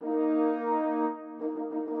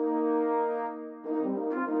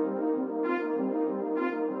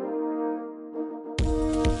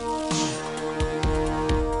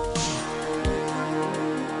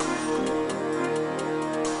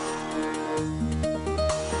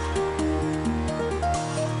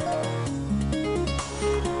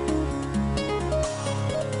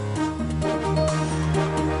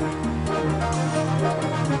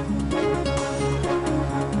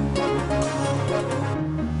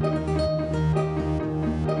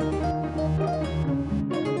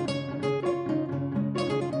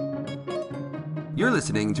You're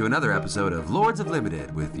listening to another episode of Lords of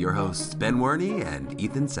Limited with your hosts Ben Werney and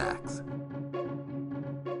Ethan Sachs.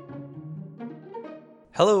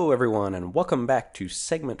 Hello everyone, and welcome back to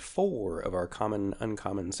segment 4 of our Common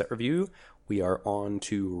Uncommon set review. We are on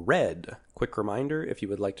to Red. Quick reminder, if you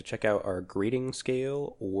would like to check out our grading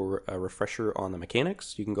scale or a refresher on the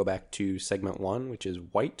mechanics, you can go back to segment 1, which is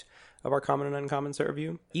White, of our Common and Uncommon set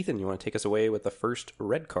review. Ethan, you want to take us away with the first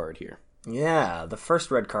red card here? Yeah, the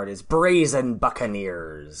first red card is Brazen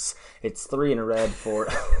Buccaneers. It's 3 in a red for...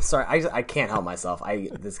 Sorry, I can't help myself.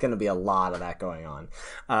 There's going to be a lot of that going on.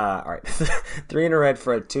 All right. 3 in a red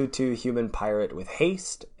for a 2/2 human pirate with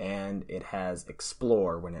haste, and it has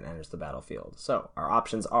Explore when it enters the battlefield. So, our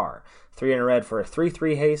options are 3 in a red for a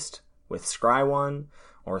 3/3 haste with Scry 1,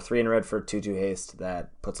 or 3 in a red for a 2/2 haste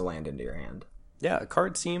that puts a land into your hand. Yeah, the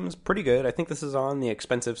card seems pretty good. I think this is on the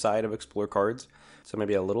expensive side of Explore cards, so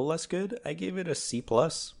maybe a little less good. I gave it a C+.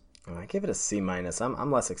 I gave it a C-.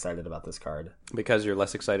 I'm less excited about this card. Because you're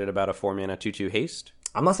less excited about a 4-mana 2/2 haste?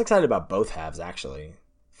 I'm less excited about both halves, actually.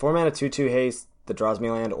 4-mana 2/2 haste that draws me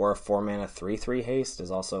land, or a 4-mana 3/3 haste is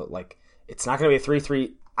also, like, it's not going to be a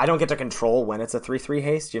 3/3. I don't get to control when it's a 3/3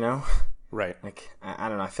 haste, you know? Right. Like, I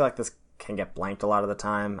don't know. I feel like this can get blanked a lot of the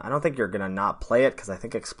time. I don't think you're going to not play it, because I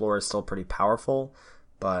think Explorer is still pretty powerful,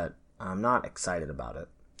 but I'm not excited about it.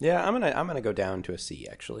 Yeah, I'm gonna go down to a C,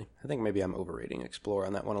 actually. I think maybe I'm overrating Explore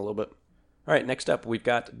on that one a little bit. All right, next up, we've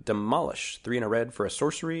got Demolish. 3 in a red for a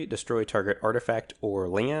sorcery, destroy target artifact or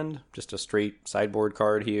land. Just a straight sideboard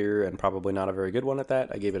card here, and probably not a very good one at that.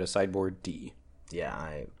 I gave it a sideboard D. Yeah,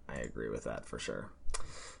 I agree with that for sure.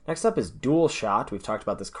 Next up is Dual Shot. We've talked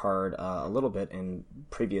about this card a little bit in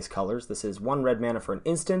previous colors. This is 1 red mana for an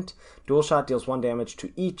instant. Dual Shot deals 1 damage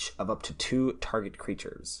to each of up to 2 target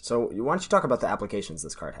creatures. So why don't you talk about the applications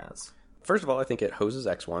this card has? First of all, I think it hoses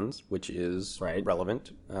X1s, which is relevant.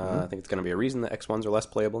 I think it's going to be a reason that X1s are less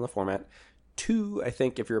playable in the format. 2, I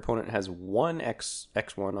think if your opponent has 1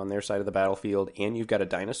 X1 on their side of the battlefield and you've got a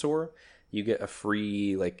dinosaur, you get a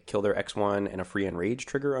free, kill their X1 and a free Enrage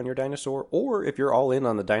trigger on your dinosaur. Or if you're all in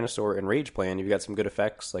on the dinosaur Enrage plan, you've got some good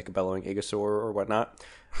effects like a Bellowing Igosaur or whatnot.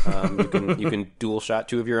 You can dual shot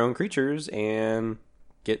 2 of your own creatures and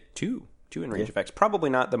get two Enrage effects. Probably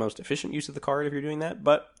not the most efficient use of the card if you're doing that,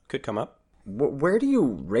 but could come up. Where do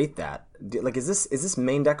you rate that? Is this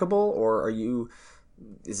main deckable, or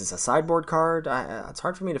is this a sideboard card? It's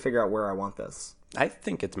hard for me to figure out where I want this. I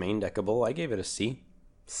think it's main deckable. I gave it a C.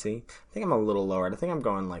 C? I think I'm a little lower. I think I'm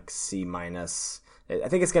going C-. I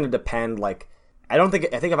think it's going to depend. I think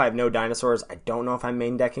if I have no dinosaurs, I don't know if I'm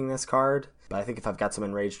main decking this card. But I think if I've got some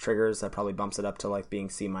Enraged triggers, that probably bumps it up to being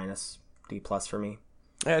C-, D+ for me.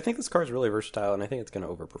 Yeah, I think this card's really versatile, and I think it's going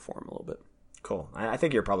to overperform a little bit. Cool. I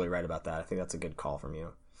think you're probably right about that. I think that's a good call from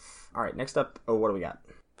you. All right, next up, what do we got?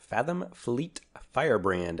 Fathom Fleet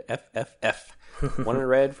Firebrand, FFF. 1 in a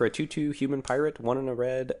red for a 2/2 human pirate. 1 in a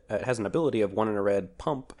red. It has an ability of 1 in a red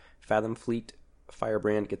pump. Fathom Fleet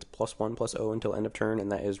Firebrand gets +1/+0 until end of turn,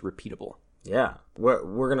 and that is repeatable. Yeah. We're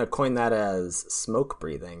going to coin that as smoke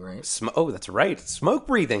breathing, right? Oh, that's right. Smoke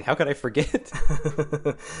breathing. How could I forget?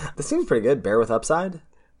 This seems pretty good. Bear with upside?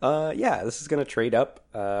 Yeah, this is going to trade up.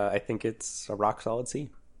 I think it's a rock solid C.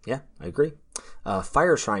 Yeah, I agree.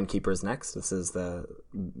 Fire Shrine Keeper is next. This is the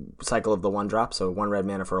cycle of the 1-drop, so 1 red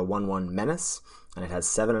mana for a 1/1 menace, and it has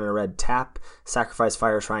 7 in a red tap. Sacrifice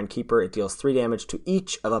Fire Shrine Keeper. It deals 3 damage to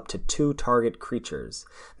each of up to 2 target creatures.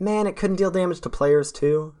 Man, it couldn't deal damage to players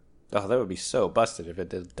too? Oh, that would be so busted if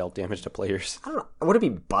it dealt damage to players. I don't know. Would it be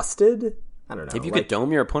busted? I don't know. If you could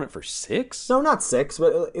dome your opponent for 6? No, not 6,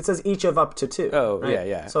 but it says each of up to 2. Oh, right?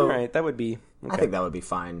 yeah. So, all right, that would be... Okay. I think that would be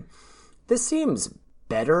fine. This seems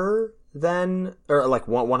better than, or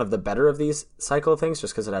one of the better of these cycle of things,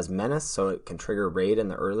 just because it has menace, so it can trigger raid in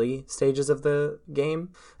the early stages of the game,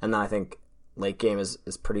 and then I think late game is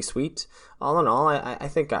pretty sweet. All in all, I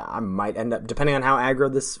think I might end up, depending on how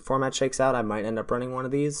aggro this format shakes out, I might end up running one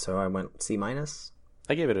of these, so I went C-.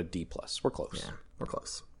 I gave it a D+. We're close. Yeah, we're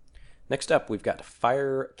close. Next up, we've got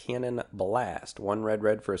Fire Cannon Blast. 1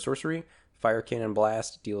 red for a sorcery. Fire Cannon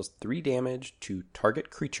Blast deals 3 damage to target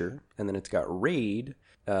creature, and then it's got raid.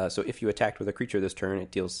 So if you attacked with a creature this turn, it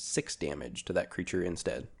deals 6 damage to that creature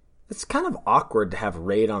instead. It's kind of awkward to have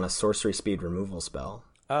raid on a sorcery speed removal spell.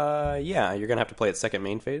 Yeah, you're going to have to play it second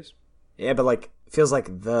main phase. Yeah, but feels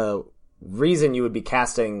like the reason you would be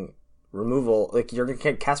casting removal, you're going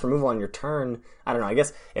to cast removal on your turn. I don't know, I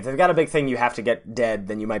guess if they've got a big thing you have to get dead,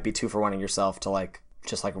 then you might be 2-for-1ing yourself to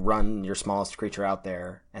just run your smallest creature out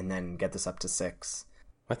there and then get this up to 6.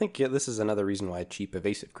 I think this is another reason why cheap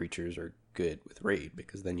evasive creatures are good with Raid,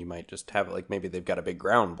 because then you might just have it like maybe they've got a big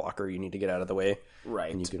ground blocker you need to get out of the way.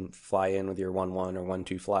 Right. And you can fly in with your 1/1 or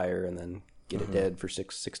 1/2 flyer and then get it dead for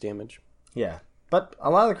 6 damage. Yeah. But a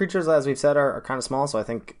lot of the creatures, as we've said, are kind of small, so I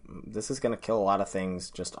think this is going to kill a lot of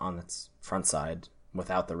things just on its front side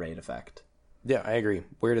without the Raid effect. Yeah, I agree.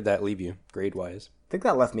 Where did that leave you, grade-wise? I think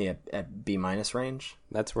that left me at B- range.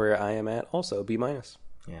 That's where I am at, also B-.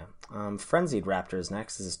 Yeah. Frenzied Raptors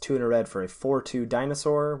next. This is 2 and a red for a 4/2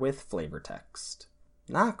 dinosaur with flavor text.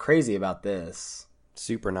 Not crazy about this.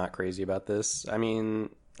 Super not crazy about this. I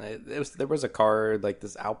mean, there was a card like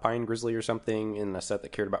this Alpine Grizzly or something in a set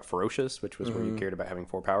that cared about Ferocious, which was where you cared about having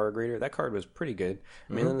 4 power or greater. That card was pretty good.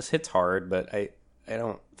 I mean, this hits hard, but I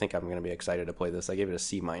don't think I'm going to be excited to play this. I gave it a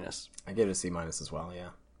C-. I gave it a C- as well, yeah.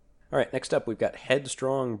 All right, next up, we've got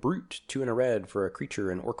Headstrong Brute, 2 and a red for a creature,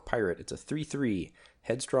 an Orc Pirate. It's a 3/3.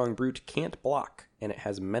 Headstrong Brute can't block, and it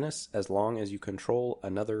has Menace as long as you control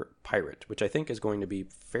another pirate, which I think is going to be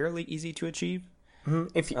fairly easy to achieve.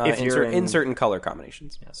 If you're in certain color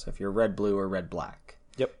combinations. Yeah, so if you're red-blue or red-black.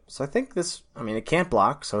 Yep. So I think this, I mean, it can't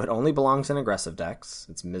block, so it only belongs in aggressive decks.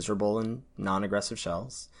 It's miserable in non-aggressive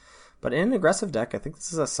shells. But in an aggressive deck, I think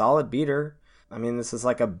this is a solid beater. I mean, this is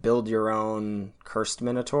like a build-your-own Cursed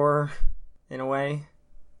Minotaur, in a way.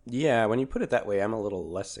 Yeah, when you put it that way, I'm a little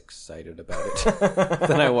less excited about it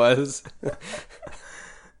than I was.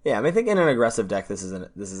 Yeah, I mean, I think in an aggressive deck, this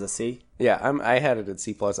is a C. Yeah, I had it at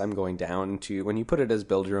C+. I'm going down to, when you put it as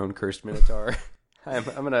build your own Cursed Minotaur, I'm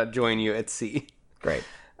going to join you at C. Great.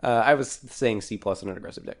 I was saying C+ in an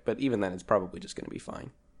aggressive deck, but even then, it's probably just going to be fine.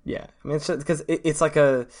 Yeah, I mean, it's because it's like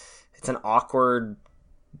it's an awkward,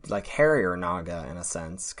 like, Harrier Naga in a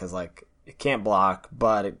sense, because, like, it can't block,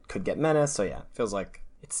 but it could get Menace, so yeah, it feels like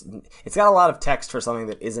it's got a lot of text for something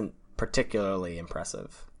that isn't particularly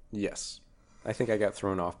impressive. Yes. I think I got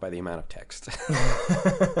thrown off by the amount of text.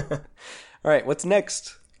 All right, what's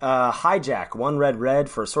next? Hijack, 1 red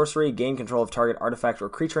for a sorcery, gain control of target artifact or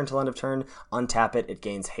creature until end of turn, untap it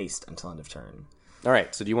gains haste until end of turn. All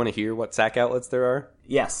right, so do you want to hear what sack outlets there are?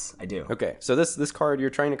 Yes, I do. Okay, so this card, you're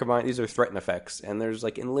trying to combine, these are threaten effects, and there's,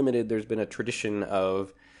 like, in Limited, there's been a tradition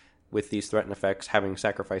of, with these threaten effects, having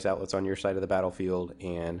sacrifice outlets on your side of the battlefield,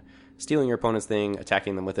 and stealing your opponent's thing,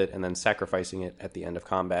 attacking them with it, and then sacrificing it at the end of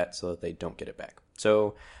combat so that they don't get it back.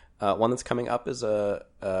 So one that's coming up is a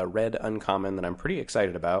red uncommon that I'm pretty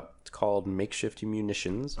excited about. It's called Makeshift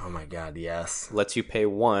Munitions. Oh my god, yes. Lets you pay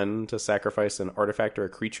 1 to sacrifice an artifact or a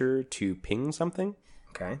creature to ping something.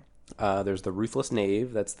 Okay. There's the Ruthless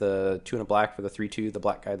Knave. That's the 2 and a black for the 3/2, the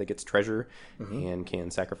black guy that gets treasure and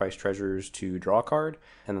can sacrifice treasures to draw a card.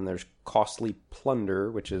 And then there's Costly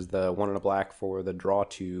Plunder, which is the 1 and a black for the draw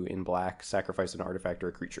 2 in black, sacrifice an artifact or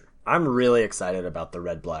a creature. I'm really excited about the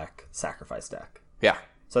red-black sacrifice deck. Yeah.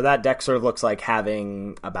 So that deck sort of looks like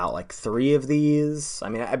having about like 3 of these. I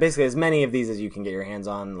mean, basically as many of these as you can get your hands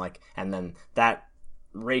on, like, and then that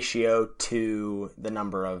ratio to the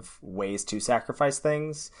number of ways to sacrifice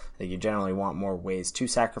things. Like, you generally want more ways to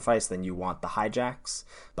sacrifice than you want the hijacks.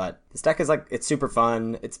 But this deck is like, it's super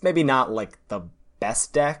fun. It's maybe not like the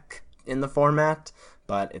best deck in the format,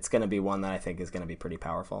 but it's going to be one that I think is going to be pretty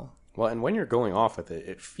powerful. Well, and when you're going off with it,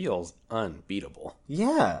 it feels unbeatable.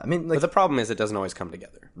 Yeah, I mean, like, but the problem is it doesn't always come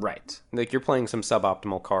together. Right. Like, you're playing some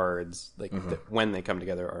suboptimal cards, like, that when they come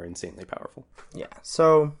together are insanely powerful. Yeah.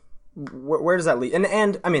 So where does that lead?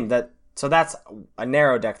 And I mean, so that's a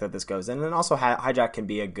narrow deck that this goes in. And also Hijack can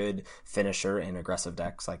be a good finisher in aggressive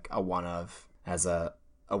decks, like a 1-of as a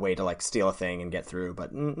way to, like, steal a thing and get through,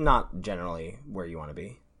 but not generally where you want to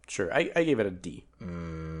be. Sure. I gave it a D.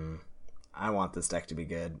 I want this deck to be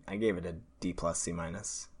good. I gave it a D+, C-.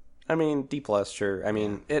 I mean, D+, sure. I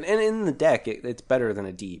mean, and in the deck, it's better than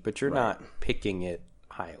a D, but you're not picking it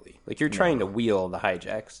highly. Like, you're trying to wheel the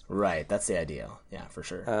hijacks. Right, that's the ideal. Yeah, for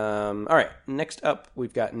sure. All right, next up,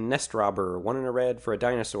 we've got Nest Robber, 1 and a red for a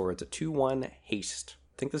dinosaur. It's a 2/1 haste.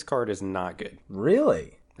 I think this card is not good.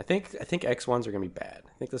 Really? I think X1s are going to be bad.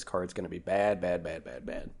 I think this card's going to be bad.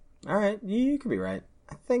 All right, you could be right.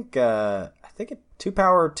 I think a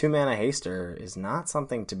 2-power, 2-mana haster is not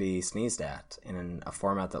something to be sneezed at in a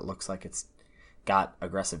format that looks like it's got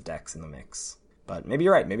aggressive decks in the mix. But maybe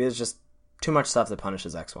you're right. Maybe there's just too much stuff that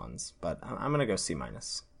punishes X1s. But I'm gonna go C-.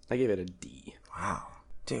 I gave it a D. Wow,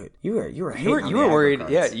 dude, you were you were worried.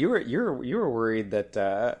 Cards. Yeah, you were worried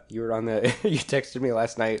that you were on the. You texted me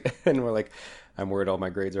last night and were like, I'm worried all my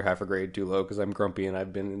grades are half a grade too low because I'm grumpy and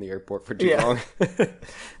I've been in the airport for too long.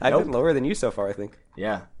 I've been lower than you so far, I think.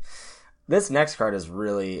 Yeah. This next card is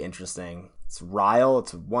really interesting. It's Ryle.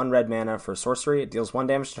 It's 1 red mana for sorcery. It deals 1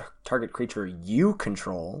 damage to target creature you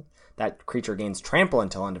control. that creature gains trample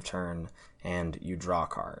until end of turn, and you draw a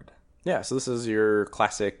card. Yeah, so this is your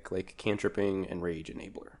classic like cantripping and rage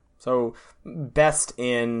enabler. So best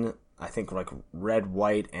in, I think, like red,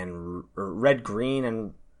 white, and or red, green,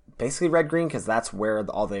 and basically red, green, because that's where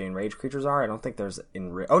all the enraged creatures are. I don't think there's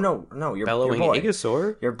Oh no, your Bellowing boy.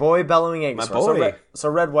 Aegosaur? Your boy Bellowing Aegosaur. My boy. So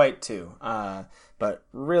red, white too. But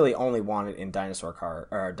really only want it in dinosaur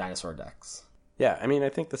decks. Yeah, I mean, I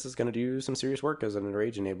think this is going to do some serious work as an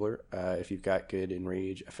enrage enabler if you've got good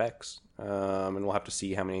enrage effects. And we'll have to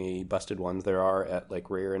see how many busted ones there are at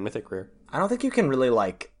like rare and mythic rare. I don't think you can really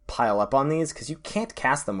like pile up on these because you can't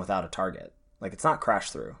cast them without a target. Like, it's not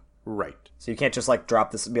crash through. Right. So you can't just like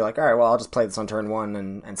drop this and be like, all right, well, I'll just play this on turn 1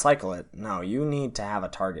 and cycle it. No, you need to have a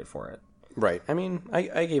target for it. Right. I mean,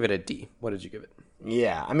 I gave it a D. What did you give it?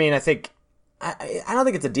 Yeah, I mean, I think I don't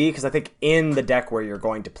think it's a D because I think in the deck where you're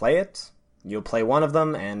going to play it, you'll play one of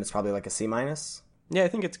them and it's probably like a C-. Yeah, I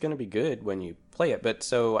think it's going to be good when you play it. But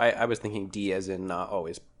so I was thinking D as in not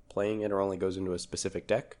always playing it or only goes into a specific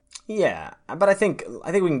deck. Yeah, but I think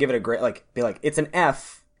we can give it a great, like, be like, it's an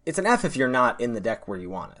F. It's an F if you're not in the deck where you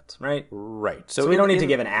want it, right? Right. So we don't need to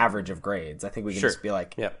give an average of grades. I think we can just be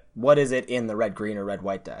like, yep. What is it in the red, green, or red,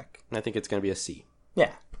 white deck? I think it's going to be a C.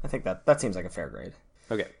 Yeah, I think that seems like a fair grade.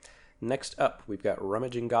 Okay. Next up, we've got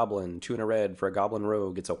Rummaging Goblin. 2 and a red for a Goblin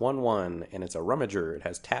Rogue. It's a 1/1, and it's a Rummager. It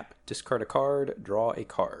has tap, discard a card, draw a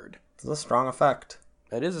card. It's a strong effect.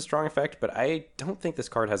 It is a strong effect, but I don't think this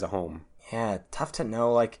card has a home. Yeah, tough to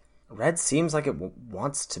know. Like, red seems like it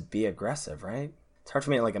wants to be aggressive, right? It's hard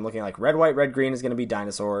for me. Like, I'm looking like red, white, red, green is going to be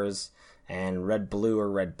dinosaurs, and red, blue,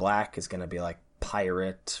 or red, black is going to be like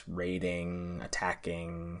pirate, raiding,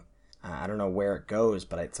 attacking. I don't know where it goes,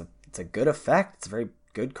 but it's a good effect. It's a very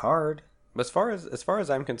good card. But as far as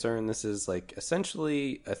I'm concerned, this is like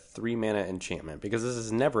essentially a 3-mana enchantment because this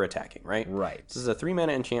is never attacking, right? Right. This is a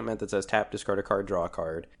 3-mana enchantment that says tap, discard a card, draw a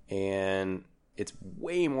card, and it's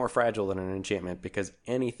way more fragile than an enchantment because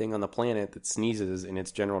anything on the planet that sneezes in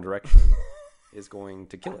its general direction is going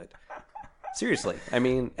to kill it. Seriously. I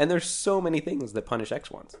mean, and there's so many things that punish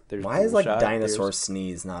X1s. Why is like Dinosaur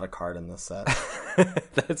Sneeze not a card in this set?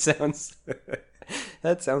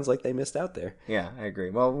 That sounds like they missed out there. Yeah, I agree.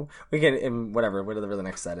 Well, we can, whatever the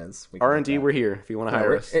next set is. R&D, we're here if you want to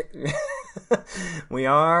hire us. We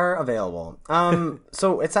are available.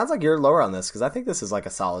 So it sounds like you're lower on this because I think this is like a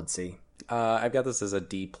solid C. I've got this as a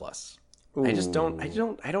D+. Ooh.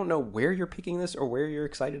 I don't know where you're picking this or where you're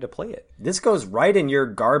excited to play it. This goes right in your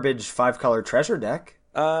garbage 5-color treasure deck.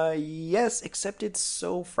 Yes, except it's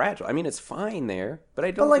so fragile. I mean, it's fine there, but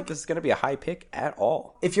I don't think this is going to be a high pick at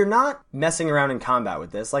all. If you're not messing around in combat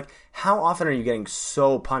with this, like, how often are you getting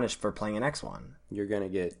so punished for playing an X1? You're going to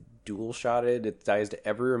get dual shotted. It dies to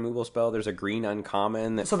every removal spell. There's a green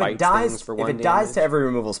uncommon that so fights things for 1 damage. If it dies to every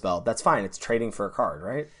removal spell, that's fine. It's trading for a card,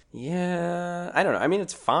 right? Yeah, I don't know. I mean,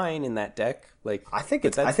 it's fine in that deck. Like, I think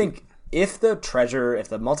if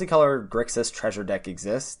the multicolored Grixis treasure deck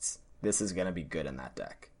exists, this is going to be good in that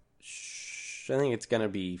deck. I think it's going to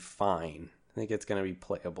be fine. I think it's going to be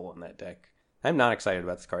playable in that deck. I'm not excited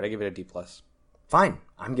about this card. I give it a D+. Fine.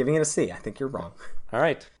 I'm giving it a C. I think you're wrong. All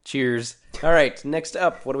right. Cheers. All right. Next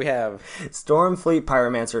up, what do we have? Stormfleet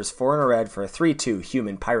Pyromancer is 4 and a red for a 3/2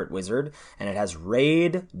 human pirate wizard, and it has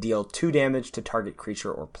raid, deal 2 damage to target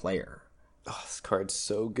creature or player. Oh, this card's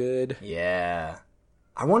so good. Yeah.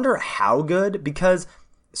 I wonder how good, because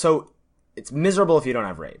so it's miserable if you don't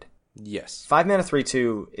have raid. Yes. 5 mana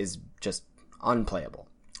 3/2 is just unplayable.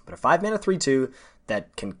 But a 5 mana 3/2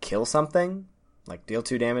 that can kill something, like deal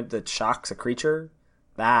 2 damage that shocks a creature,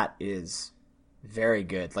 that is very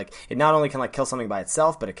good. Like, it not only can like kill something by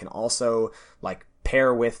itself, but it can also like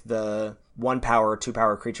pair with the 1 power, 2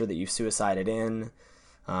 power creature that you've suicided in,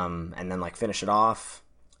 and then like finish it off.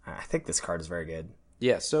 I think this card is very good.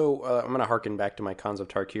 Yeah, so I'm going to harken back to my Cons of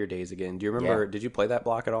Tarkir days again. Do you remember, did you play that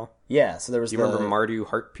block at all? Yeah, so there was remember Mardu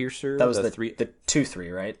Heartpiercer? That was the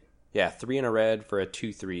 2/3, right? Yeah, 3 and a red for a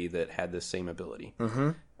 2/3 that had the same ability. Mm-hmm.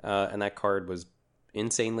 And that card was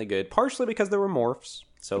insanely good, partially because there were morphs.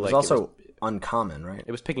 So it was also uncommon, right?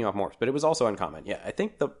 It was picking off morphs, but it was also uncommon. Yeah, I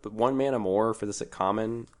think the 1 mana more for this at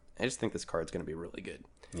common, I just think this card's going to be really good.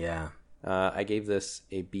 Yeah. I gave this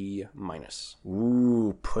a B-.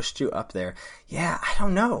 Ooh, pushed you up there. Yeah, I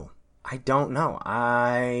don't know.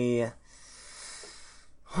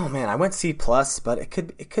 Oh man, I went C+, but it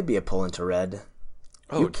could be a pull into red.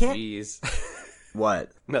 Oh, jeez.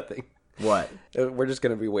 What? Nothing. What? We're just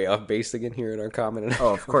going to be way off base again here in our comment.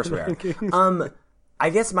 Oh, of course we are.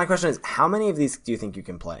 I guess my question is, how many of these do you think you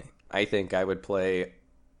can play? I think I would play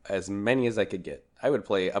as many as I could get. I would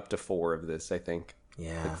play up to 4 of this, I think.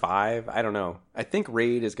 Yeah. Like 5? I don't know. I think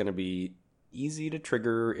Raid is going to be easy to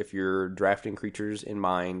trigger if you're drafting creatures in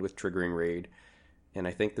mind with triggering Raid. And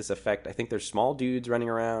I think this effect, I think there's small dudes running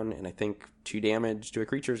around, and I think 2 damage to a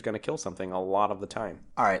creature is going to kill something a lot of the time.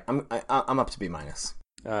 All right, I'm up to B-.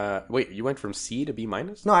 Wait, you went from C to B-?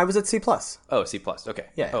 No, I was at C+. Oh, C+. Okay.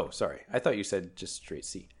 Yeah. Oh, sorry. I thought you said just straight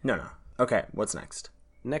C. No. Okay, what's next?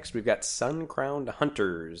 Next, we've got Sun-Crowned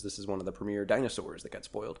Hunters. This is one of the premier dinosaurs that got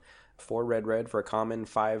spoiled. 4 red for a common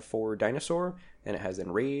 5/4 dinosaur, and it has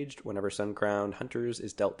Enraged. Whenever Sun-Crowned Hunters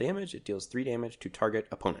is dealt damage, it deals 3 damage to target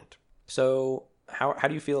opponent. So, how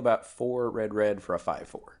do you feel about 4 red for a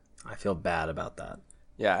 5/4? I feel bad about that.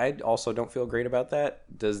 Yeah, I also don't feel great about that.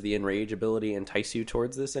 Does the Enrage ability entice you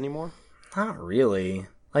towards this anymore? Not really.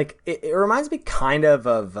 Like, it reminds me kind of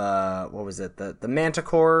what was it? The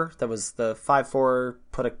Manticore that was the 5/4,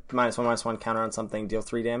 put a -1/-1 counter on something, deal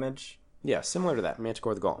 3 damage. Yeah, similar to that,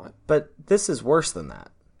 Manticore the Gauntlet. But this is worse than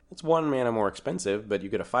that. It's 1 mana more expensive, but you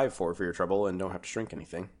get a 5/4 for your trouble and don't have to shrink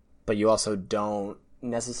anything. But you also don't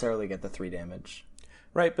necessarily get the 3 damage.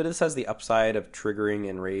 Right, but this has the upside of triggering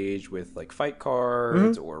Enrage with like fight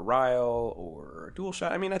cards or Rile or Dual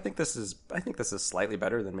Shot. I mean, I think this is slightly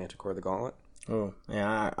better than Manticore the Gauntlet. Oh,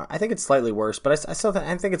 yeah, I think it's slightly worse, but I still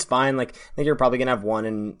I think it's fine. Like, I think you're probably gonna have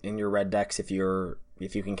 1 in your red decks if you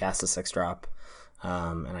can cast a 6-drop.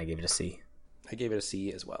 And I gave it a C. I gave it a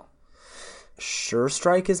C as well. Sure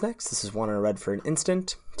Strike is next. This is 1 in a red for an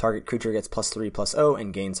instant. Target creature gets +3/+0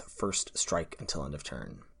 and gains first strike until end of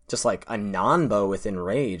turn. Just like a non-bow with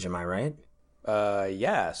Enrage, am I right?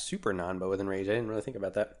 Yeah, super non-bow with Enrage. I didn't really think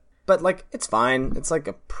about that. But, like, it's fine. It's, like,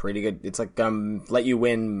 a pretty good... It's, like, let you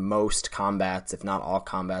win most combats, if not all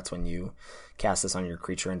combats, when you cast this on your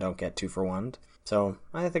creature and don't get 2 for 1. So,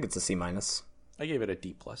 I think it's a C-. I gave it a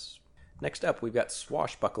D+. Next up, we've got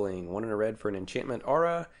Swashbuckling. 1 in a red for an enchantment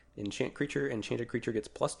aura. Enchanted creature gets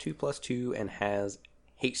 +2/+2 and has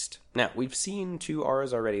haste. Now, we've seen 2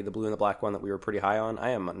 auras already, the blue and the black one that we were pretty high on.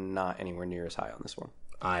 I am not anywhere near as high on this one.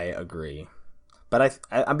 I agree. But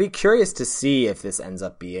I'd be curious to see if this ends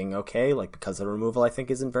up being okay, like, because the removal I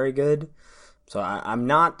think isn't very good. So I'm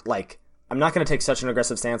not going to take such an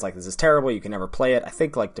aggressive stance like this is terrible, you can never play it. I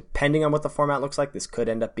think, like, depending on what the format looks like, this could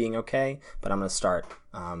end up being okay, but I'm going to start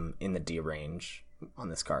in the D range on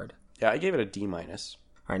this card. Yeah, I gave it a D-.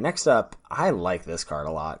 All right, next up, I like this card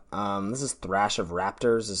a lot. This is Thrash of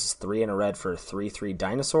Raptors. This is 3 in a red for a 3/3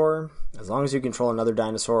 dinosaur. As long as you control another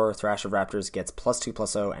dinosaur, Thrash of Raptors gets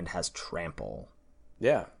 +2/+0 and has trample.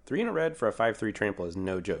 Yeah, 3 in a red for a 5/3 trample is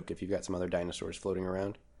no joke if you've got some other dinosaurs floating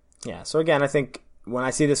around. Yeah, so again, I think when I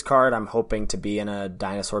see this card, I'm hoping to be in a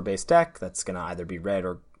dinosaur-based deck that's going to either be red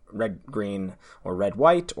or red-green or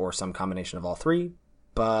red-white or some combination of all 3.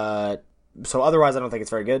 But so otherwise, I don't think it's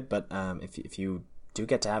very good. But if you do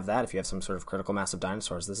get to have that, if you have some sort of critical mass of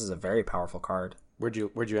dinosaurs, this is a very powerful card. Where'd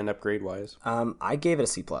you end up grade-wise? I gave it a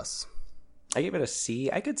C+. I gave it a C.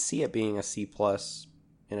 I could see it being a C+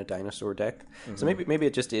 in a dinosaur deck. Mm-hmm. So maybe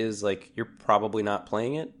it just is, like, you're probably not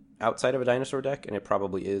playing it outside of a dinosaur deck, and it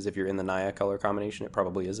probably is, if you're in the Naya color combination, it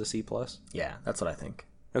probably is a C+. Yeah, that's what I think.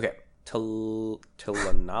 Okay.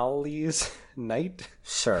 Tillanali's Knight?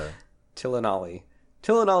 Sure.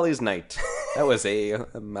 Tillanali's Knight. That was a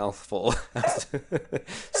mouthful.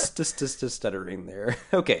 Stuttering there.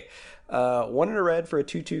 Okay. 1 in a red for a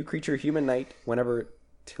 2/2 creature human knight. Whenever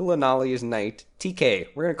Tillanali's Knight, TK.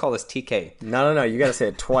 We're going to call this TK. No. You got to say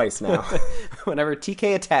it twice now. Whenever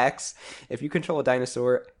TK attacks, if you control a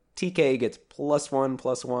dinosaur, TK gets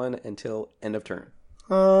 +1/+1 until end of turn.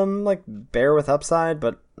 Like, bear with upside,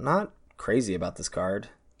 but not crazy about this card.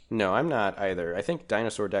 No, I'm not either. I think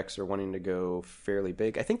dinosaur decks are wanting to go fairly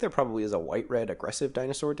big. I think there probably is a white-red aggressive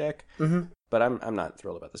dinosaur deck, but I'm not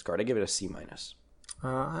thrilled about this card. I give it a C-.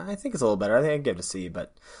 I think it's a little better. I think I'd give it a C,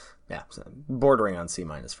 but yeah, bordering on C-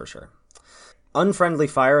 for sure. Unfriendly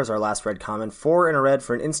Fire is our last red common. 4 in a red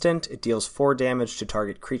for an instant. It deals 4 damage to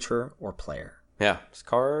target creature or player. Yeah, this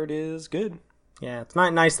card is good. Yeah, it's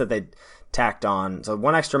not nice that they tacked on. So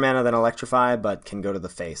 1 extra mana than Electrify, but can go to the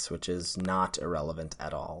face, which is not irrelevant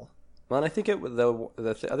at all. Well, and I think the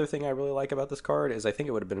other thing I really like about this card is I think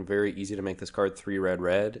it would have been very easy to make this card 3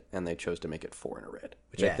 red, and they chose to make it 4 in a red,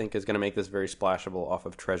 which I think is going to make this very splashable off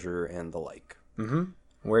of Treasure and the like. Mm-hmm.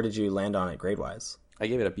 Where did you land on it grade-wise? I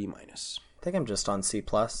gave it a B-. I think I'm just on C+,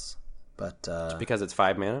 but... Just because it's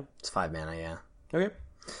 5 mana? It's 5 mana, yeah. Okay.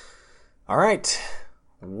 All right.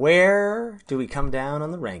 Where do we come down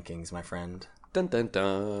on the rankings, my friend? Dun, dun,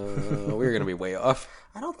 dun. We're going to be way off.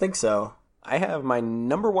 I don't think so. I have my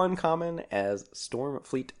number 1 common as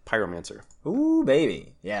Stormfleet Pyromancer. Ooh,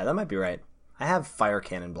 baby. Yeah, that might be right. I have Fire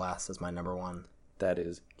Cannon Blast as my number 1. That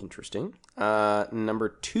is interesting. Number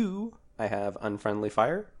 2, I have Unfriendly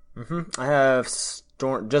Fire. I have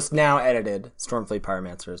just now edited Stormfleet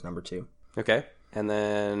Pyromancer as number 2. Okay. And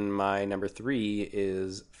then my number 3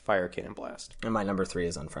 is Fire Cannon Blast. And my number 3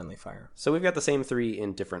 is Unfriendly Fire. So we've got the same 3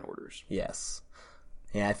 in different orders. Yes.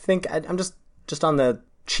 Yeah, I think I'm just on the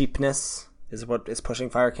cheapness is what is pushing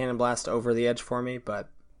Fire Cannon Blast over the edge for me, but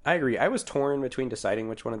I agree. I was torn between deciding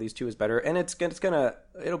which one of these two is better, and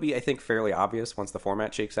it'll be, I think, fairly obvious once the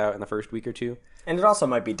format shakes out in the first week or two. And it also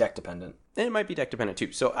might be deck dependent. And it might be deck dependent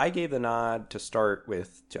too. So I gave the nod to start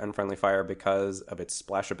with to Unfriendly Fire because of its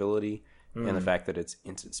splashability and the fact that it's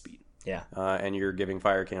instant speed. Yeah. And you're giving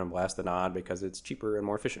Fire Cannon Blast the nod because it's cheaper and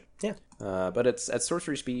more efficient. Yeah. But it's at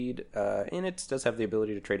sorcery speed, and it does have the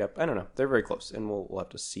ability to trade up. I don't know. They're very close, and we'll have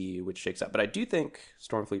to see which shakes out. But I do think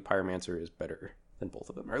Stormfleet Pyromancer is better than both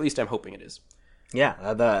of them, or at least I'm hoping it is.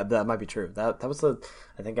 Yeah, that might be true. That was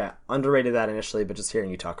I think I underrated that initially, but just hearing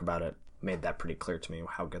you talk about it made that pretty clear to me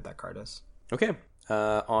how good that card is. Okay,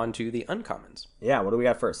 on to the uncommons. Yeah, what do we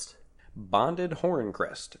got first? Bonded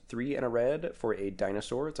Horncrest, 3 and a red for a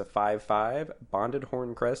dinosaur. It's a 5/5. Bonded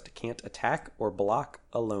Horncrest can't attack or block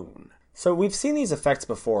alone. So we've seen these effects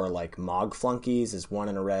before, like Mog Flunkies is 1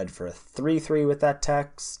 and a red for a 3/3 with that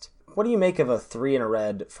text. What do you make of a 3 and a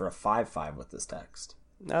red for a 5/5 with this text?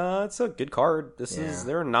 It's a good card.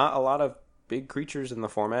 There are not a lot of big creatures in the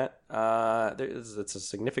format. It's a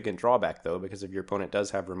significant drawback, though, because if your opponent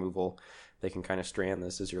does have removal, they can kind of strand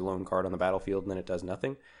this as your lone card on the battlefield, and then it does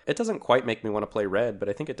nothing. It doesn't quite make me want to play red, but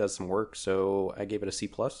I think it does some work, so I gave it a C+.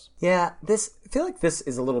 Yeah, I feel like this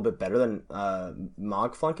is a little bit better than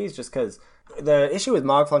Mog Flunkies, just because the issue with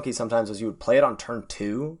Mog Flunkies sometimes was you would play it on turn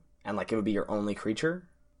 2, and like it would be your only creature,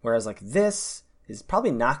 whereas like this is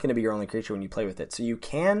probably not going to be your only creature when you play with it, so you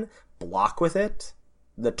can block with it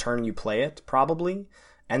the turn you play it, probably,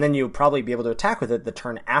 and then you'll probably be able to attack with it the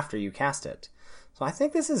turn after you cast it. So I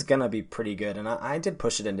think this is going to be pretty good, and I did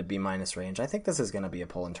push it into B- range. I think this is going to be a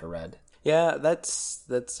pull into red. Yeah, that's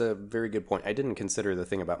a very good point. I didn't consider the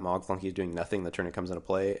thing about Mog Flunkies doing nothing the turn it comes into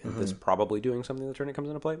play, and this probably doing something the turn it comes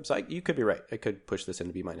into play. So you could be right. I could push this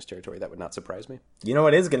into B- territory. That would not surprise me. You know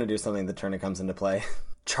what is going to do something the turn it comes into play?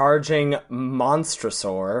 Charging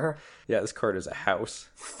Monstrosaur. Yeah, this card is a house.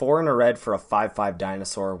 4 and a red for a 5/5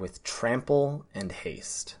 dinosaur with trample and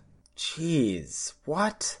haste. Jeez,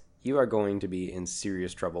 what? You are going to be in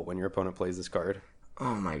serious trouble when your opponent plays this card.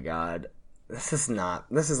 Oh my god. This is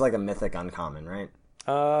like a mythic uncommon, right?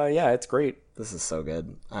 Yeah, it's great. This is so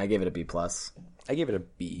good. I gave it a B+. I gave it a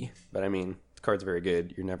B, but I mean, the card's very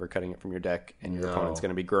good. You're never cutting it from your deck, and your opponent's going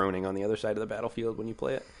to be groaning on the other side of the battlefield when you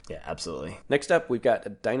play it. Yeah, absolutely. Next up, we've got a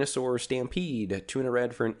Dinosaur Stampede, 2 and a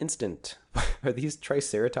red for an instant. Are these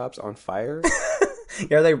Triceratops on fire?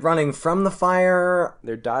 Yeah, are they running from the fire?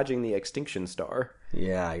 They're dodging the Extinction Star.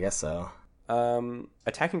 Yeah, I guess so.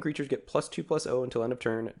 Attacking creatures get +2/+0 until end of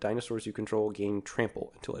turn. Dinosaurs you control gain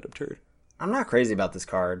trample until end of turn. I'm not crazy about this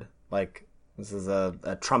card. Like, this is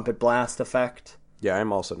a trumpet blast effect. Yeah,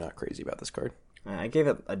 I'm also not crazy about this card. I gave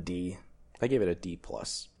it a D. I gave it a D+.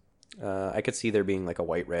 I could see there being like a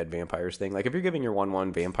white-red vampires thing. Like if you're giving your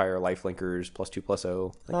 1/1 vampire lifelinkers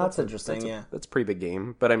 +2/+0. Like that's interesting, yeah. That's a pretty big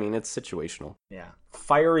game, but I mean, it's situational. Yeah.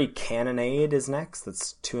 Fiery Cannonade is next.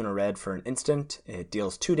 That's 2 and a red for an instant. It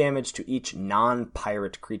deals 2 damage to each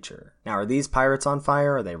non-pirate creature. Now, are these pirates on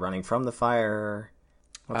fire? Are they running from the fire?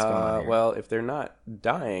 What's going on here? Well, if they're not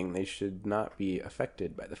dying, they should not be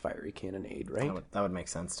affected by the Fiery Cannonade, right? That would make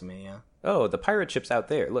sense to me, yeah. Oh, the pirate ship's out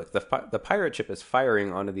there. Look, the pirate ship is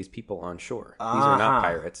firing onto these people on shore. These are not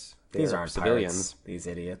pirates. These aren't civilians. Pirates, these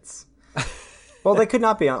idiots. Well, they could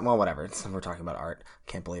not be on... Well, whatever. We're talking about art.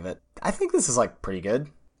 Can't believe it. I think this is, like, pretty good.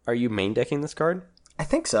 Are you main decking this card? I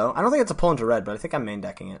think so. I don't think it's a pull into red, but I think I'm main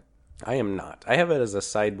decking it. I am not. I have it as a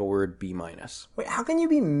sideboard B-. Wait, how can you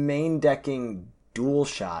be main decking Dual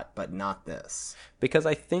Shot, but not this? Because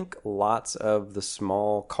I think lots of the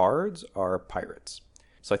small cards are pirates.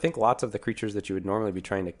 So I think lots of the creatures that you would normally be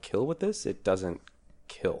trying to kill with this, it doesn't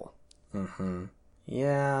kill. Mm-hmm.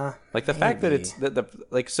 Yeah. Like the fact that it's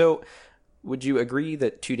so would you agree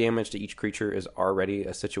that 2 damage to each creature is already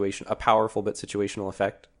a powerful but situational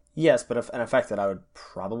effect? Yes, but an effect that I would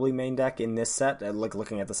probably main deck in this set, like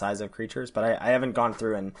looking at the size of creatures. But I haven't gone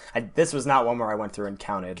through and this was not one where I went through and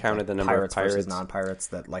counted the number pirates of pirates versus non-pirates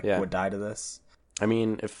that would die to this. I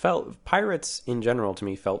mean, pirates in general to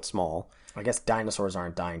me felt small. I guess dinosaurs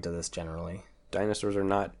aren't dying to this generally. Dinosaurs are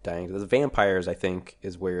not dying to this. Vampires, I think,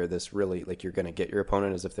 is where this really, like, you're going to get your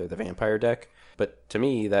opponent as if they're the vampire deck. But to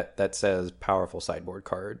me, that says powerful sideboard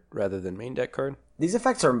card rather than main deck card. These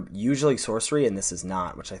effects are usually sorcery, and this is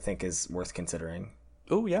not, which I think is worth considering.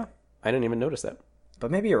 Oh, yeah. I didn't even notice that.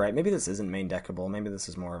 But maybe you're right. Maybe this isn't main deckable. Maybe this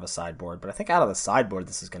is more of a sideboard. But I think out of the sideboard,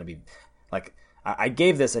 this is going to be like I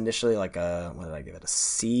gave this initially like a what did I give it? A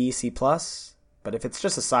C plus. But if it's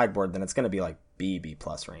just a sideboard, then it's going to be like B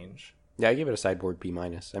plus range. Yeah, I gave it a sideboard B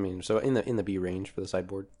minus. I mean, so in the B range for the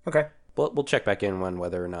sideboard. Okay. We'll check back in on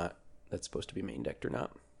whether or not that's supposed to be main decked or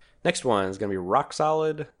not. Next one is going to be Rock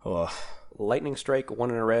Solid. Ugh. Lightning Strike, 1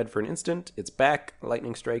 in a red for an instant. It's back.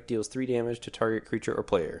 Lightning Strike deals 3 damage to target creature or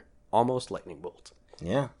player. Almost Lightning Bolt.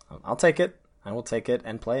 Yeah, I'll take it. I will take it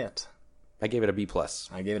and play it. I gave it a B plus.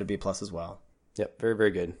 I gave it a B plus as well. Yep, very,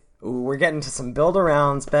 very good. Ooh, we're getting to some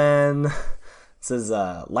build-arounds, Ben. This is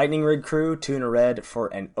Lightning Rig Crew, 2 in a red for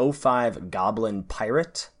an 0/5 Goblin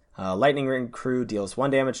Pirate. Lightning Rig Crew deals 1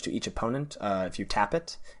 damage to each opponent if you tap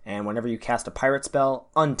it. And whenever you cast a pirate spell,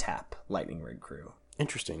 untap Lightning Rig Crew.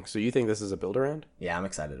 Interesting. So you think this is a build-around? Yeah, I'm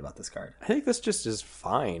excited about this card. I think this just is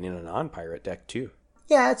fine in a non-pirate deck, too.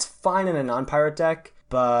 Yeah, it's fine in a non-pirate deck,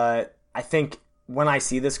 but I think when I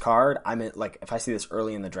see this card, if I see this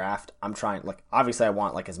early in the draft, I'm trying, obviously I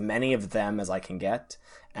want, as many of them as I can get,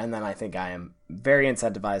 and then I think I am very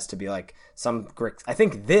incentivized to be, some Grix. I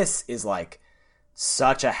think this is,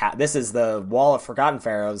 such a... this is the Wall of Forgotten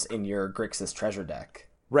Pharaohs in your Grixis treasure deck.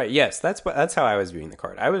 Right, yes, that's how I was viewing the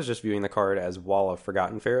card. I was just viewing the card as Wall of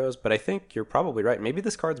Forgotten Pharaohs, but I think you're probably right. Maybe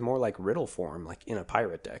this card's more like Riddle form, in a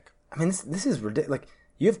pirate deck. I mean, this is ridiculous.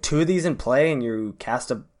 You have 2 of these in play and you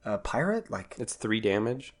cast a pirate? It's 3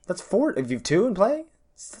 damage. That's 4. If you have 2 in play?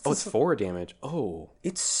 It's 4 damage. Oh.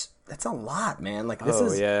 That's a lot, man.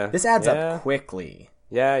 This adds up quickly.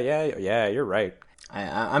 Yeah, you're right.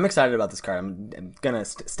 I'm excited about this card. I'm going to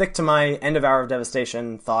stick to my end of Hour of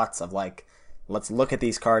Devastation thoughts of, let's look at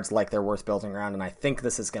these cards like they're worth building around, and I think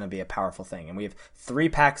this is going to be a powerful thing. And we have 3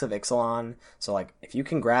 packs of Ixalan, so, if you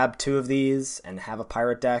can grab 2 of these and have a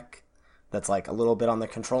pirate deck that's, a little bit on the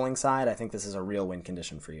controlling side, I think this is a real win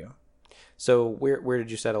condition for you. So where did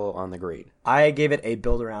you settle on the grade? I gave it a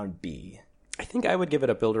build-around B. I think I would give it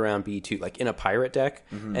a build-around B, too. In a pirate deck,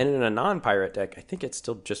 and in a non-pirate deck, I think it's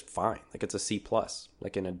still just fine. It's a C+,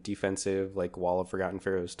 in a defensive, Wall of Forgotten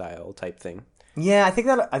Pharaohs style type thing. Yeah, I think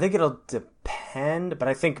it'll depend, but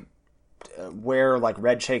I think where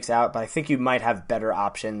red shakes out, but I think you might have better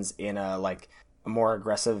options in a more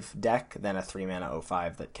aggressive deck than a 3-mana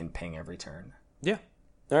 0/5 that can ping every turn. Yeah.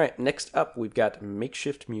 All right, next up we've got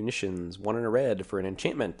Makeshift Munitions, 1 in a red for an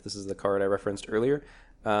enchantment. This is the card I referenced earlier.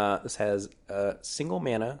 This has a single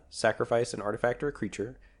mana, sacrifice an artifact or a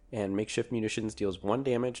creature, and Makeshift Munitions deals 1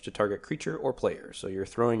 damage to target creature or player. So you're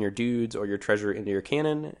throwing your dudes or your treasure into your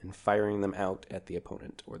cannon and firing them out at the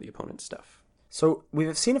opponent or the opponent's stuff. So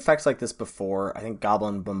we've seen effects like this before. I think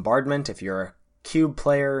Goblin Bombardment, if you're a cube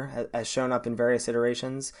player, has shown up in various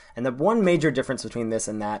iterations. And the one major difference between this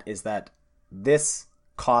and that is that this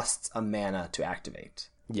costs a mana to activate.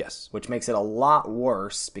 Yes. Which makes it a lot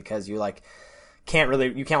worse because you can't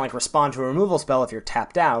respond to a removal spell if you're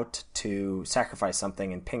tapped out to sacrifice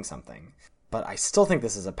something and ping something. But I still think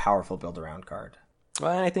this is a powerful build-around card.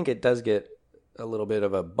 Well, I think it does get a little bit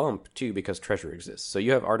of a bump, too, because treasure exists. So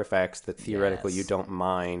you have artifacts that theoretically you don't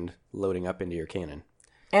mind loading up into your cannon.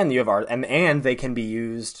 And you have and they can be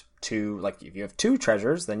used to, if you have 2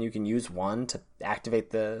 treasures, then you can use 1 to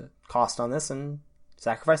activate the cost on this and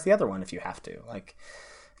sacrifice the other one if you have to. I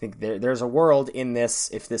think there's a world in this,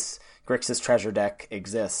 if this Grixis treasure deck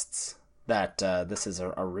exists, that this is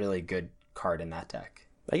a really good card in that deck.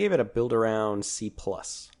 I gave it a build-around C+.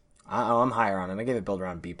 I'm higher on it. I gave it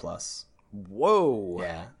build-around B+. Whoa!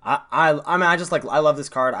 Yeah. I love this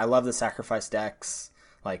card. I love the sacrifice decks.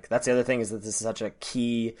 That's the other thing, is that this is such a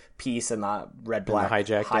key piece in the red-black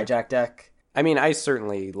hijack deck. I mean, I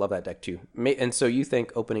certainly love that deck, too. And so you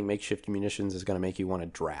think opening Makeshift Munitions is going to make you want to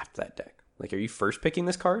draft that deck? Are you first picking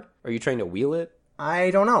this card? Are you trying to wheel it? I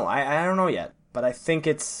don't know. I don't know yet. But I think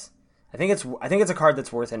it's a card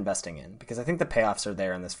that's worth investing in, because I think the payoffs are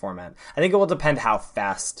there in this format. I think it will depend how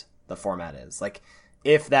fast the format is.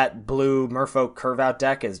 If that blue Merfolk curve-out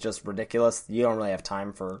deck is just ridiculous, you don't really have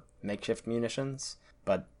time for Makeshift Munitions.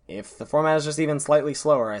 But if the format is just even slightly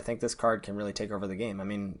slower, I think this card can really take over the game. I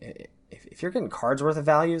mean, if you're getting cards worth of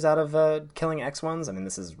values out of killing X1s, I mean,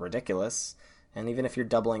 this is ridiculous. And even if you're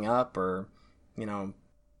doubling up or,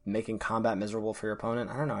 making combat miserable for your opponent,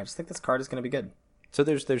 I don't know. I just think this card is going to be good. So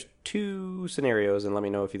there's 2 scenarios, and let me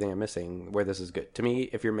know if you think I'm missing, where this is good. To me,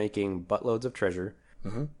 if you're making buttloads of treasure,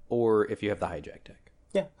 or if you have the hijack deck.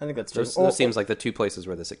 Yeah, I think that's true. Those seems like the 2 places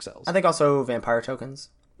where this excels. I think also vampire tokens.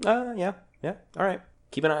 Yeah. All right.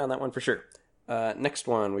 Keep an eye on that one for sure. Next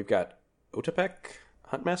one, we've got Otepec,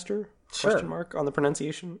 Huntmaster. question mark on the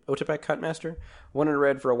pronunciation. Otepec Huntmaster. 1 in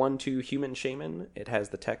red for a 1/2 human shaman. It has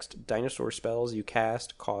the text, dinosaur spells you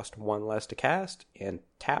cast cost 1 less to cast, and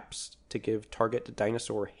taps to give target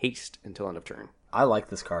dinosaur haste until end of turn. I like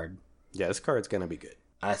this card. Yeah, this card's going to be good.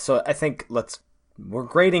 So I think we're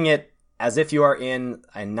grading it as if you are in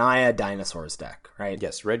a Naya Dinosaurs deck, right?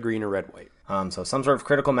 Yes, red, green, or red, white. So some sort of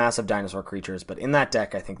critical mass of dinosaur creatures, but in that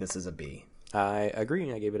deck, I think this is a B. I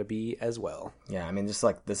agree. I gave it a B as well. Yeah, I mean, just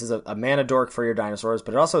like this is a mana dork for your dinosaurs,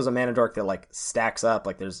 but it also is a mana dork that like stacks up.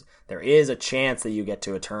 Like there is a chance that you get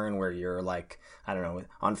to a turn where you're like, I don't know,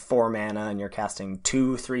 on 4 mana and you're casting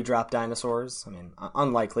 2 3-drop dinosaurs. I mean,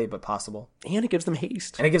 unlikely but possible. And it gives them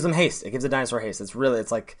haste. And it gives them haste. It gives a dinosaur haste. It's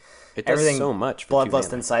like it does everything so much for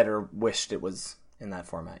Bloodlust Insider wished it was in that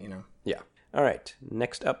format. You know. Yeah. All right,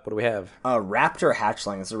 next up, what do we have? Raptor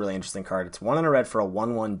Hatchling. This is a really interesting card. It's 1 in a red for a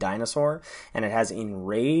 1/1 dinosaur, and it has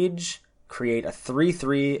Enrage, create a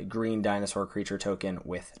 3/3 green dinosaur creature token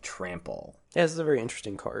with Trample. Yeah, this is a very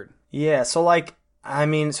interesting card. Yeah, so like, I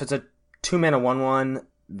mean, so it's a 2 mana 1/1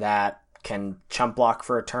 that can chump block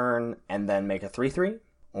for a turn and then make a 3/3,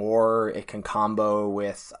 or it can combo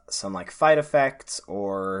with some like fight effects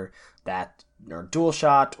or dual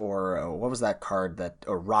shot, or what was that card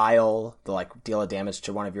or Rile, the like deal a damage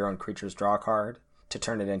to one of your own creatures, draw a card to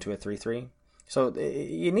turn it into a 3/3. So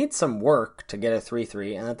you need some work to get a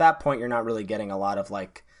 3/3, and at that point you're not really getting a lot of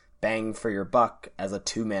like bang for your buck as a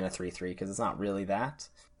 2 mana 3/3 because it's not really that.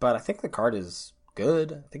 But I think the card is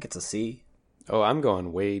good. I think it's a C. Oh, I'm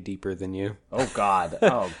going way deeper than you. Oh God.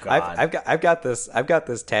 Oh God. I've got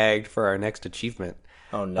this tagged for our next achievement.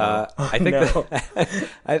 Oh no! I think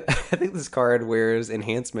I think this card wears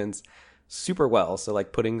enhancements super well. So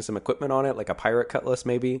like putting some equipment on it, like a pirate cutlass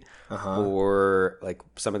maybe, or like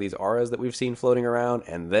some of these auras that we've seen floating around,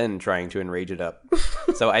 and then trying to enrage it up.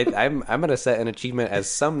 So I'm gonna set an achievement as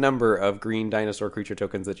some number of green dinosaur creature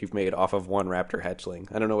tokens that you've made off of 1 Raptor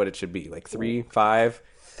Hatchling. I don't know what it should be, like 3, 5.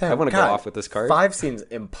 I want to go off with this card. 5 seems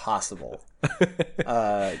impossible.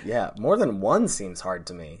 Yeah, more than 1 seems hard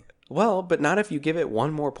to me. Well, but not if you give it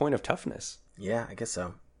 1 more point of toughness. Yeah, I guess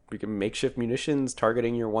so. We can makeshift munitions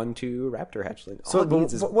targeting your 1/2 Raptor Hatchling. So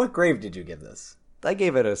what grade did you give this? I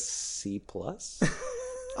gave it a C+.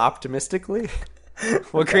 Optimistically.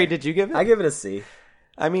 What grade did you give it? I give it a C.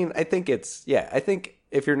 I mean, I think I think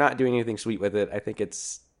if you're not doing anything sweet with it, I think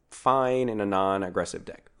it's fine in a non-aggressive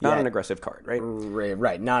deck. Not an aggressive card, right?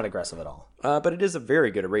 Right, not aggressive at all. But it is a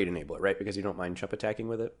very good raid enabler, right? Because you don't mind chump attacking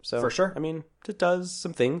with it. So, for sure. I mean, it does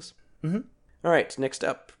some things. Mm-hmm. All right, next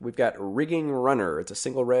up, we've got Rigging Runner. It's a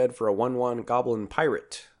single red for a 1/1 Goblin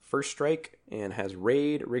Pirate. First strike, and has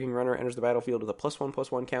raid. Rigging Runner enters the battlefield with a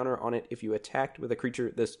 +1/+1 counter on it if you attacked with a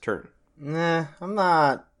creature this turn. Nah, I'm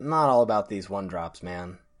not all about these 1-drops,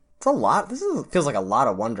 man. It's a lot. Feels like a lot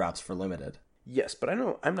of 1-drops for limited. Yes, but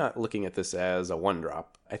I'm not looking at this as a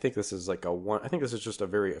 1-drop. I think this is like I think this is just a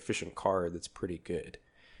very efficient card that's pretty good.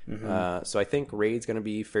 Mm-hmm. So I think raid's going to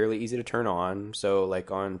be fairly easy to turn on. So like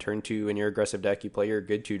on turn 2 in your aggressive deck, you play your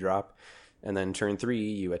good 2-drop, and then turn 3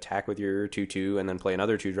 you attack with your 2/2, and then play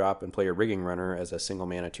another 2-drop and play your Rigging Runner as a single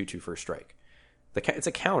mana 2/2 first strike. It's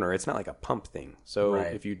a counter. It's not like a pump thing. So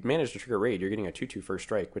if you manage to trigger raid, you're getting a 2/2 first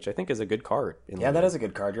strike, which I think is a good card. That is a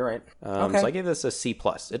good card. You're right. Okay. So I gave this a C+.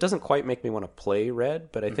 It doesn't quite make me want to play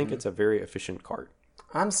red, but I think it's a very efficient card.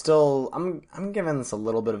 I'm giving this a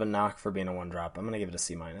little bit of a knock for being a 1-drop. I'm going to give it a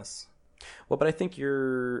C-. Well, but I think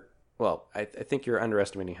I think you're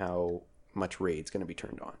underestimating how much raid's going to be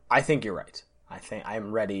turned on. I think you're right. I think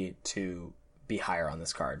I'm ready to be higher on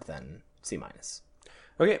this card than C-.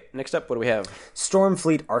 Okay, next up, what do we have?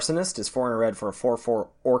 Stormfleet Arsonist is 4 in a red for a 4/4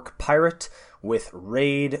 Orc Pirate with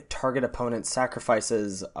raid. Target opponent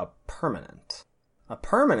sacrifices a permanent. A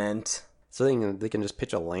permanent? So they can just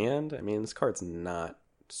pitch a land? I mean, this card's not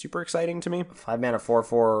super exciting to me. 5 mana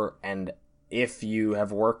 4/4, and if you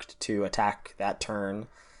have worked to attack that turn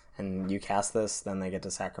and you cast this, then they get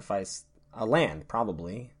to sacrifice a land,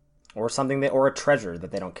 probably. Or something or a treasure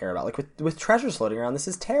that they don't care about. Like with treasures floating around, this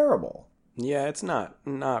is terrible. Yeah, it's not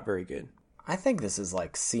very good. I think this is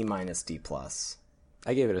like C-, D+.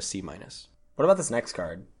 I gave it a C-. What about this next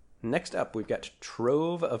card? Next up, we've got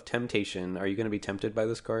Trove of Temptation. Are you going to be tempted by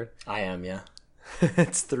this card? I am, yeah.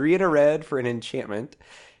 It's 3 in a red for an enchantment.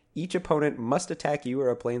 Each opponent must attack you or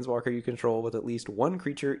a planeswalker you control with at least 1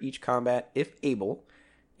 creature each combat, if able.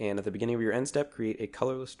 And at the beginning of your end step, create a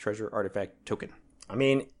colorless treasure artifact token. I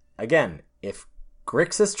mean, again, if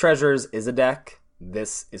Grixis Treasures is a deck,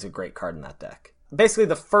 this is a great card in that deck. Basically,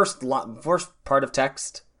 the first part of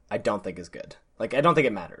text, I don't think is good. Like, I don't think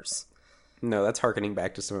it matters. No, that's harkening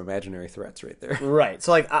back to some imaginary threats right there. Right.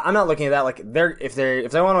 So, like, I'm not looking at that. Like, if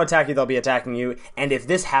they want to attack you, they'll be attacking you. And if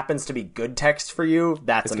this happens to be good text for you,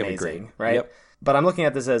 that's amazing, great. right? Yep. But I'm looking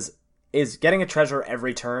at this as, is getting a treasure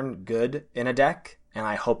every turn good in a deck? And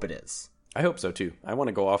I hope it is. I hope so, too. I want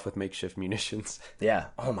to go off with makeshift munitions. Yeah.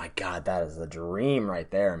 Oh, my God. That is the dream right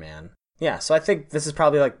there, man. Yeah. So I think this is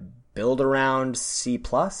probably, like, build around C+.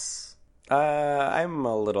 I'm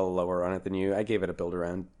a little lower on it than you. I gave it a build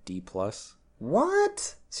around D+.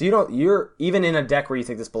 What? So you're even in a deck where you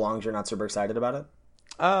think this belongs, you're not super excited about it?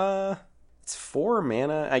 It's 4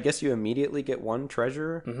 mana. I guess you immediately get 1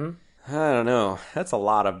 treasure. Mm-hmm. I don't know. That's a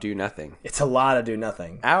lot of do nothing. It's a lot of do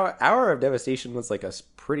nothing. Hour of Devastation was like a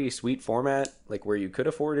pretty sweet format, like where you could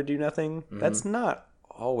afford to do nothing. Mm-hmm. That's not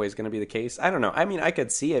always going to be the case. I don't know. I mean, I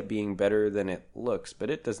could see it being better than it looks, but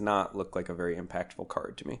it does not look like a very impactful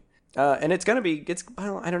card to me. And it's going to be,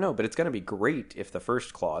 I don't know, but it's going to be great if the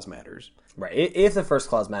first clause matters. Right. If the first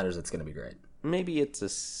clause matters, it's going to be great. Maybe it's a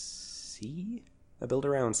C? A build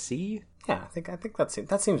around C? Yeah, I think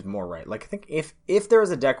that seems more right. Like, I think if there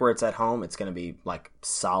is a deck where it's at home, it's going to be, like,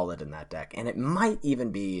 solid in that deck. And it might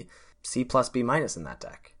even be C plus B minus in that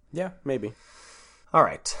deck. Yeah, maybe. All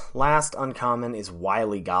right. Last uncommon is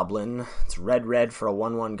Wily Goblin. It's red for a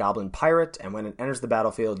 1/1 Goblin Pirate, and when it enters the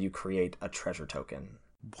battlefield, you create a treasure token.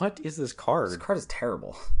 What is this card? This card is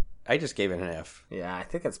terrible. I just gave it an F. Yeah, I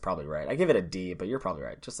think that's probably right. I give it a D, but you're probably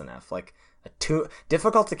right. Just an F. Like,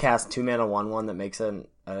 difficult to cast 2-mana 1/1 that makes a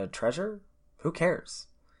treasure? Who cares?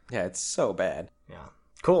 Yeah, it's so bad. Yeah.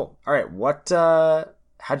 Cool. All right.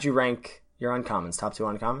 How'd you rank your uncommons? Top 2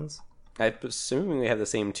 uncommons? I'm assuming we have the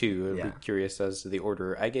same 2. I'd Yeah. be curious as to the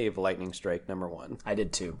order. I gave Lightning Strike number 1. I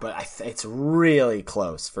did too, but it's really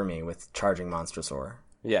close for me with Charging Monstrosaur.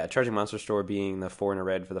 Yeah, Charging Monster Store being the 4 and a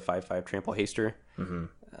red for the 5/5 Trample Haster. Mm-hmm.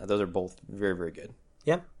 Those are both very, very good.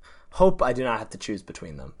 Yep. Hope I do not have to choose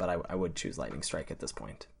between them, but I would choose Lightning Strike at this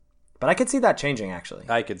point. But I could see that changing, actually.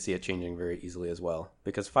 I could see it changing very easily as well,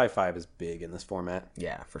 because 5/5 is big in this format.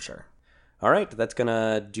 Yeah, for sure. All right, that's going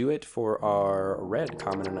to do it for our red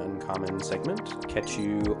common and uncommon segment. Catch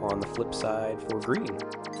you on the flip side for green.